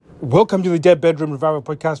Welcome to the Dead Bedroom Revival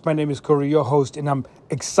Podcast. My name is Corey, your host, and I'm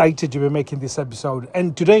excited to be making this episode.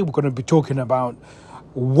 And today we're going to be talking about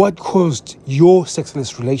what caused your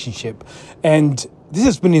sexless relationship. And this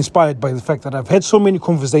has been inspired by the fact that I've had so many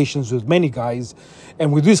conversations with many guys.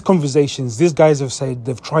 And with these conversations, these guys have said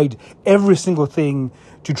they've tried every single thing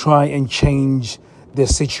to try and change their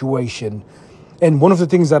situation. And one of the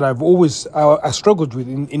things that I've always I struggled with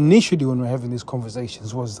initially when we're having these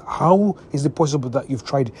conversations was, how is it possible that you've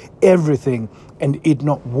tried everything and it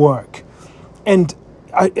not work? And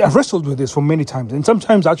I wrestled with this for many times, and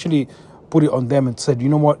sometimes I actually put it on them and said, you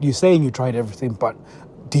know what, you're saying you tried everything, but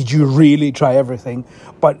did you really try everything?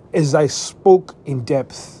 But as I spoke in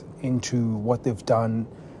depth into what they've done,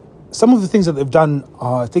 some of the things that they've done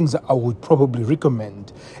are things that I would probably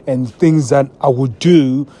recommend and things that I would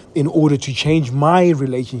do in order to change my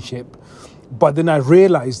relationship. But then I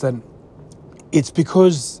realized that it's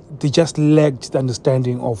because they just lacked the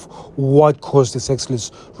understanding of what caused the sexless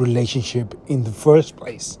relationship in the first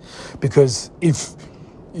place. Because if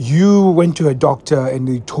you went to a doctor and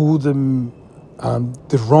they told them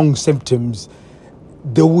the wrong symptoms,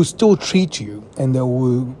 they will still treat you and they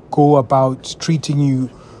will go about treating you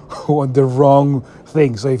on the wrong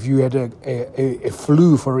thing. So if you had a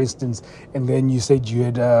flu, for instance, and then you said you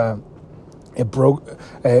had a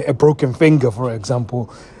broken finger, for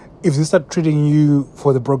example, if they start treating you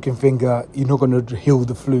for the broken finger, you're not going to heal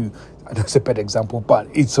the flu. I know it's a bad example, but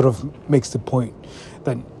it sort of makes the point.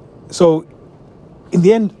 So in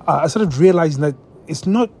the end, I started realizing that it's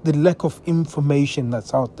not the lack of information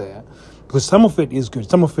that's out there, because some of it is good,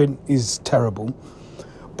 some of it is terrible,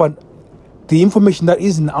 but the information that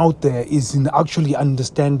isn't out there is in actually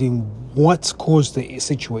understanding what's caused the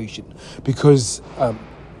situation. Because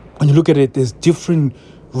when you look at it, there's different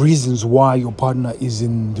reasons why your partner is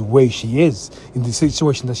in the way she is, in the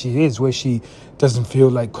situation that she is, where she doesn't feel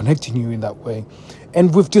like connecting you in that way.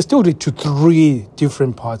 And we've distilled it to 3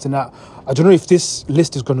 different parts. And I don't know if this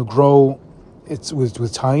list is going to grow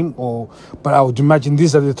with time, but I would imagine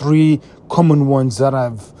these are the 3 common ones that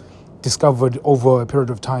I've discovered over a period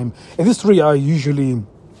of time. And these 3 are usually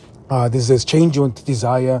there's this change in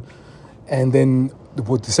desire, and then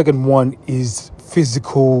the second one is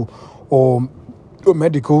physical or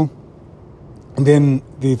medical, and then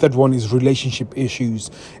the third one is relationship issues.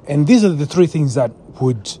 And these are the 3 things that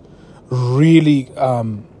would really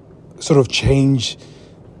sort of change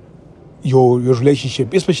your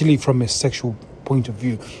relationship, especially from a sexual point of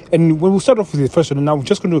view. And when we start off with the first one, and now we're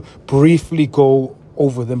just going to briefly go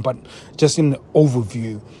over them, but just in the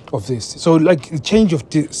overview of this. So like the change of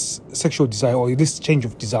sexual desire, or this change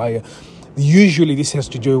of desire, usually this has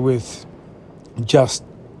to do with just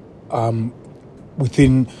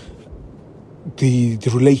within the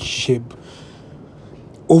relationship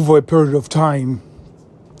over a period of time.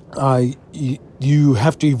 You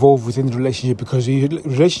have to evolve within the relationship, because your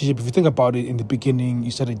relationship, if you think about it, in the beginning you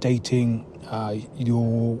started dating,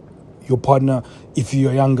 your partner, if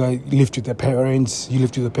you're younger, you lived with their parents.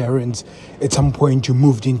 At some point you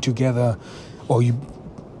moved in together, or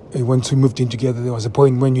once you moved in together, there was a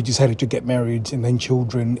point when you decided to get married, and then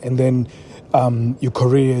children, and then your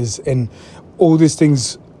careers, and all these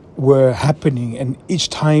things were happening, and each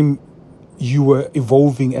time you were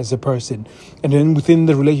evolving as a person. And then within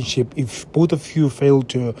the relationship, if both of you fail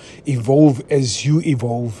to evolve as you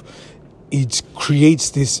evolve, it creates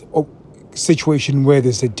this situation where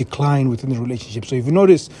there's a decline within the relationship. So if you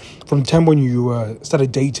notice, from the time when you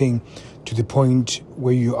started dating to the point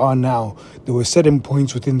where you are now, there were certain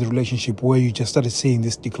points within the relationship where you just started seeing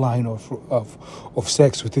this decline of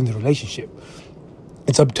sex within the relationship.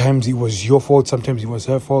 And sometimes it was your fault, sometimes it was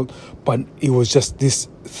her fault, but it was just this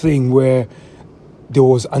thing where there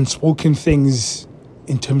was unspoken things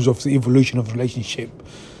in terms of the evolution of the relationship.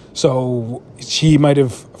 So she might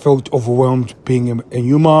have felt overwhelmed being a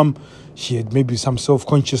new mom. She had maybe some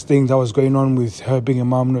self-conscious thing that was going on with her being a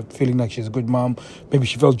mom, not feeling like she's a good mom. Maybe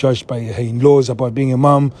she felt judged by her in-laws about being a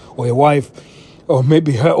mom or a wife. Or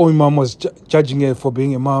maybe her own mom was judging her for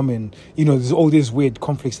being a mom. And, there's all these weird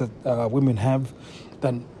conflicts that women have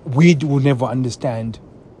that we will never understand.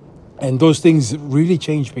 And those things really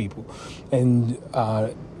change people. And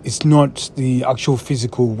it's not the actual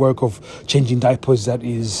physical work of changing diapers that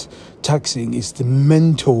is taxing. It's the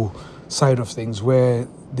mental side of things, where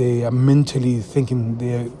they are mentally thinking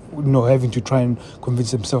they're having to try and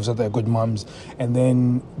convince themselves that they're good moms. And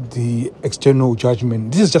then the external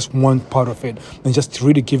judgment. This is just one part of it. And just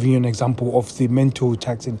really giving you an example of the mental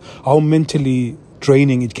taxing, how mentally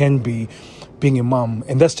draining it can be being a mom.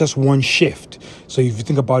 And that's just one shift. So if you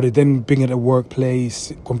think about it, then being at a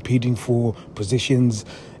workplace, competing for positions,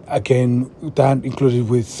 again, that included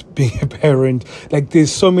with being a parent. Like,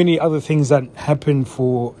 there's so many other things that happen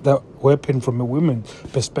from a woman's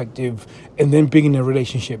perspective, and then being in a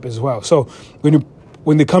relationship as well. So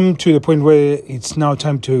when they come to the point where it's now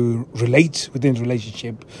time to relate within the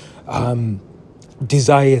relationship,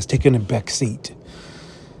 desire has taken a back seat.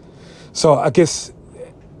 So I guess,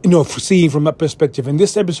 seeing from that perspective, and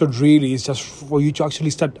this episode really is just for you to actually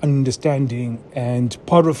start understanding, and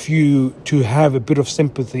part of you to have a bit of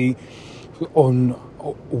sympathy on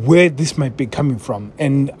where this might be coming from.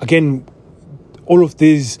 And again, all of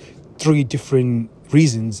these 3 different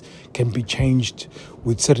reasons can be changed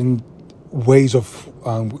with certain ways of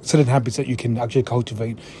certain habits that you can actually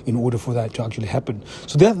cultivate in order for that to actually happen.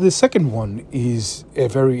 So the second one is a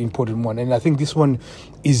very important one, and I think this one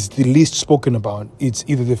is the least spoken about. It's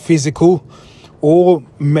either the physical or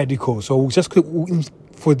medical. So just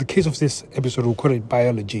for the case of this episode, we'll call it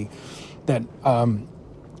biology. That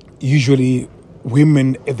usually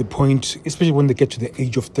women at the point, especially when they get to the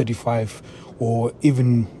age of 35 or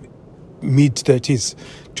even mid 30s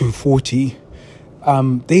to 40,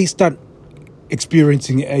 they start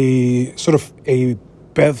experiencing a sort of a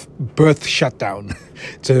birth shutdown,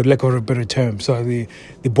 to lack of a better term. So the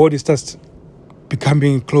body starts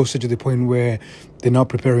becoming closer to the point where they're now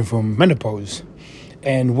preparing for menopause.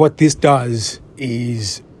 And what this does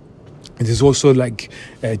is there's also like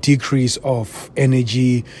a decrease of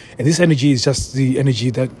energy, and this energy is just the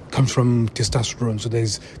energy that comes from testosterone. So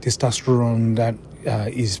there's testosterone that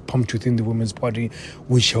is pumped within the woman's body,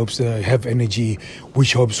 which helps have energy,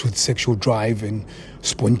 which helps with sexual drive and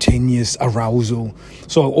spontaneous arousal.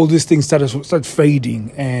 So all these things start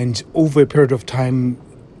fading, and over a period of time,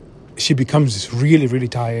 she becomes really, really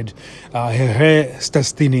tired. Her hair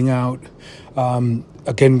starts thinning out.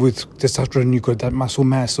 Again, with testosterone, you got that muscle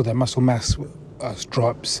mass, so that muscle mass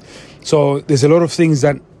drops. So there's a lot of things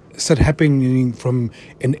that start happening from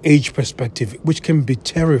an age perspective, which can be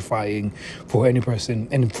terrifying for any person.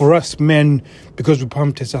 And for us men, because we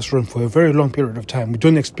pump testosterone for a very long period of time, we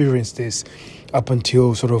don't experience this up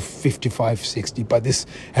until sort of 55, 60. But this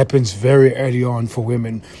happens very early on for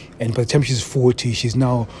women. And by the time she's 40, she's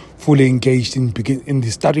now fully engaged in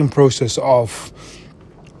the starting process of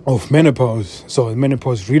menopause. So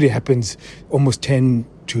menopause really happens almost 10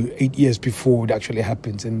 to 8 years before it actually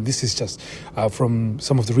happens. And this is just from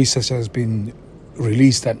some of the research that has been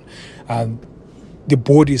released, that the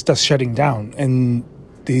body starts shutting down, and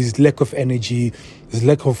there's lack of energy, there's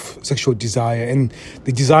lack of sexual desire. And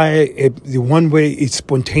the desire, the one way it's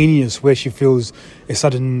spontaneous, where she feels a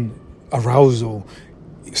sudden arousal,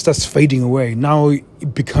 starts fading away. Now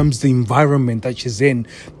it becomes the environment that she's in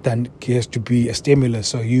that has to be a stimulus.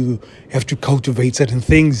 So you have to cultivate certain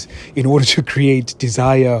things in order to create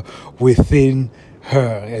desire within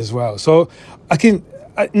her as well. So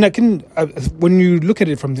when you look at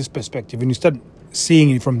it from this perspective, and you start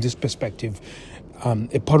seeing it from this perspective,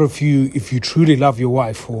 a part of you, if you truly love your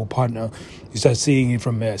wife or partner, you start seeing it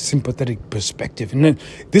from a sympathetic perspective. And then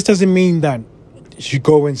this doesn't mean that you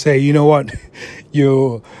go and say, you know what,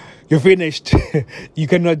 you're finished, you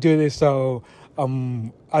cannot do this, so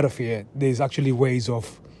I'm out of here. There's actually ways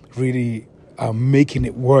of really making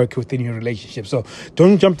it work within your relationship. So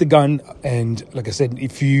don't jump the gun. And like I said,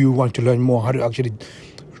 if you want to learn more how to actually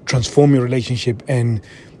transform your relationship and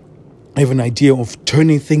have an idea of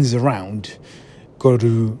turning things around, go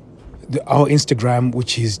to our Instagram,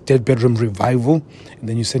 which is Dead Bedroom Revival, and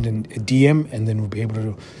then you send in a DM, and then we'll be able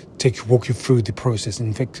to walk you through the process.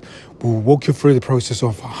 In fact, we'll walk you through the process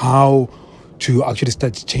of how to actually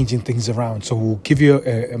start changing things around. So we'll give you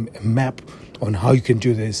a map on how you can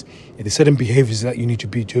do this, and the certain behaviors that you need to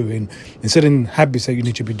be doing, and certain habits that you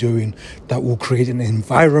need to be doing, that will create an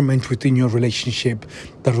environment within your relationship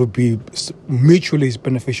that will be mutually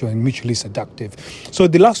beneficial and mutually seductive. So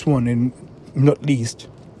the last one, and not least,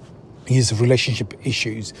 is relationship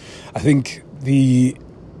issues. I think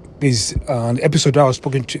there's an episode I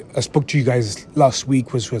spoke to you guys last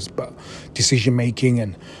week was about decision making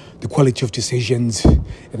and the quality of decisions, and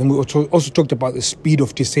then we also talked about the speed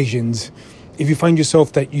of decisions. If you find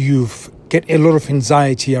yourself that you've get a lot of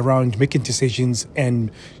anxiety around making decisions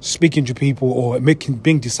and speaking to people or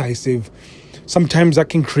being decisive, sometimes that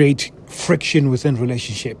can create friction within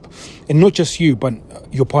relationship. And not just you, but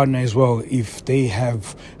your partner as well, if they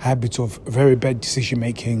have habits of very bad decision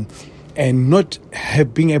making and not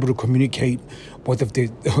being able to communicate both of the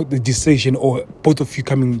decision, or both of you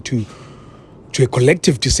coming to a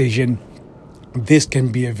collective decision. This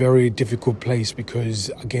can be a very difficult place, because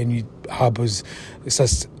again, it harbors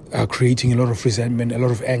such creating a lot of resentment, a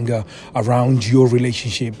lot of anger around your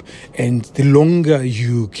relationship. And the longer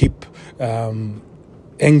you keep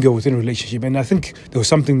anger within a relationship. And I think there was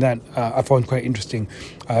something that I found quite interesting.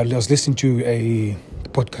 I was listening to a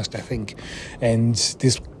podcast, I think, and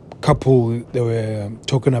this couple, they were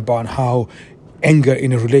talking about how anger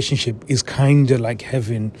in a relationship is kind of like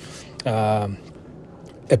having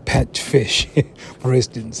a pet fish, for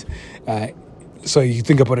instance. So you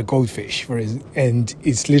think about a goldfish, for instance, and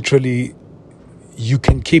it's literally, you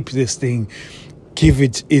can keep this thing, give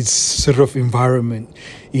it its sort of environment.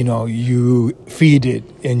 You feed it,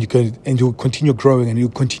 and you'll continue growing, and you'll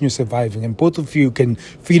continue surviving, and both of you can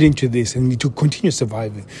feed into this, and to continue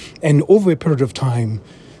surviving. And over a period of time,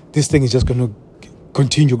 this thing is just going to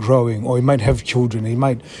continue growing, or it might have children.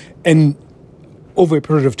 And over a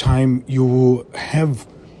period of time, you will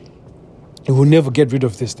never get rid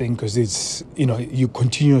of this thing, because it's, you're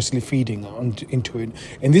continuously feeding into it.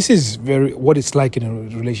 And this is what it's like in a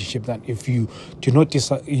relationship, that if you do not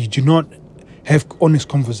decide, you do not have honest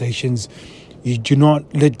conversations, you do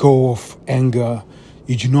not let go of anger,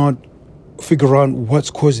 you do not figure out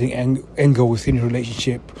what's causing anger within your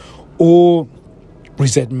relationship, or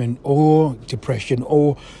resentment, or depression,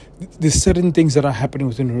 or there's certain things that are happening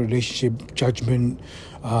within a relationship, judgment,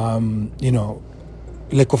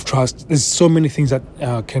 lack of trust. There's so many things that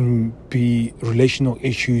can be relational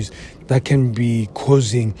issues that can be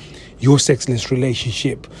causing your sexless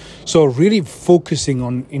relationship. So really focusing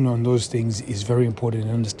on those things is very important,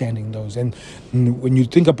 and understanding those. And when you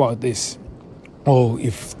think about this,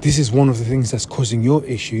 if this is one of the things that's causing your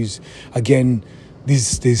issues, again,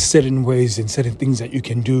 there's certain ways and certain things that you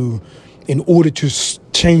can do in order to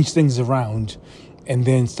change things around, and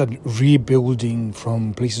then start rebuilding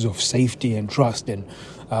from places of safety and trust and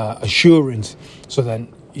assurance, so that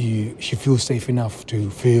you feel safe enough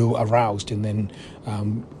to feel aroused, and then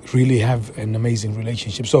really have an amazing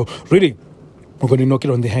relationship. So really, we're going to knock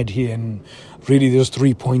it on the head here. And really, those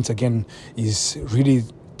 3 points, again, is really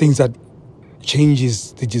things that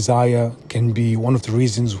changes the desire, can be one of the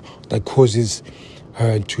reasons that causes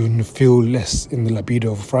her to feel less in the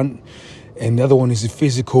libido front. And the other one is the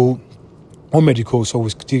physical or medical, so we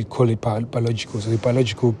still call it biological. So the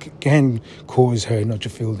biological can cause her not to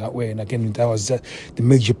feel that way. And again, that was the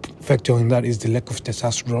major factor in that is the lack of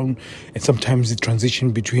testosterone, and sometimes the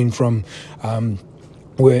transition from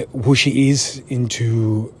who she is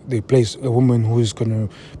into the place, a woman who is going to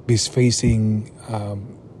be facing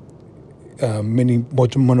many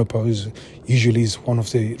menopause usually is one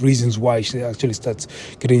of the reasons why she actually starts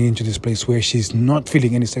getting into this place where she's not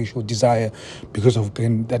feeling any sexual desire, because of,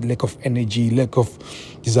 again, that lack of energy, lack of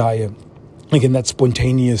desire. Again, that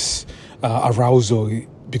spontaneous arousal,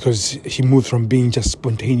 because she moved from being just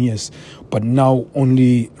spontaneous, but now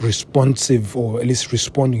only responsive, or at least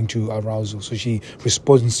responding to arousal. So she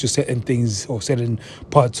responds to certain things or certain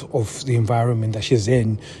parts of the environment that she's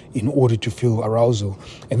in order to feel arousal.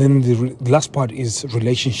 And then the last part is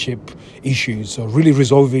relationship issues. So really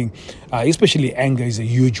resolving, especially anger is a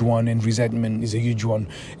huge one, and resentment is a huge one,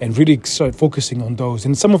 and really start focusing on those.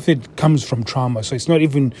 And some of it comes from trauma. So it's not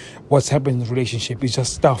even what's happened in the relationship. It's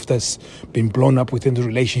just stuff that's been blown up within the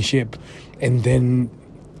relationship, and then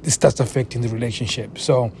it starts affecting the relationship.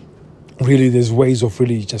 So really, there's ways of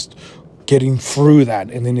really just getting through that.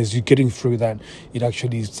 And then as you're getting through that, it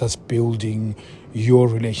actually starts building your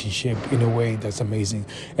relationship in a way that's amazing.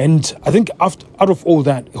 And I think out of all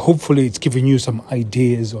that, hopefully it's given you some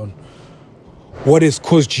ideas on what has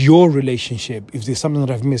caused your relationship. If there's something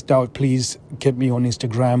that I've missed out, please get me on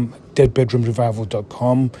Instagram,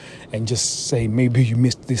 deadbedroomrevival.com, and just say maybe you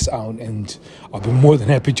missed this out, and I'll be more than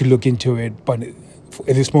happy to look into it. But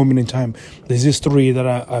at this moment in time, there's this 3 that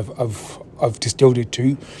I've distilled it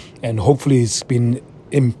to, and hopefully it's been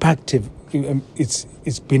impactful.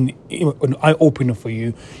 It's been an eye opener for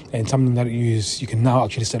you, and something that you can now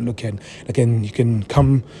actually start looking at. Again, you can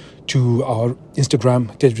come to our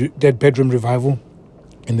Instagram, Dead Bedroom Revival,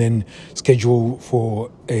 and then schedule for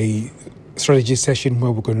a strategy session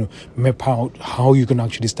where we're going to map out how you can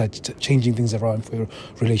actually start changing things around for your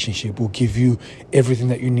relationship. We'll give you everything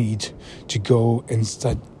that you need to go and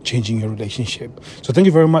start changing your relationship. So thank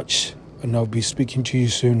you very much, and I'll be speaking to you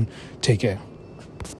soon. Take care.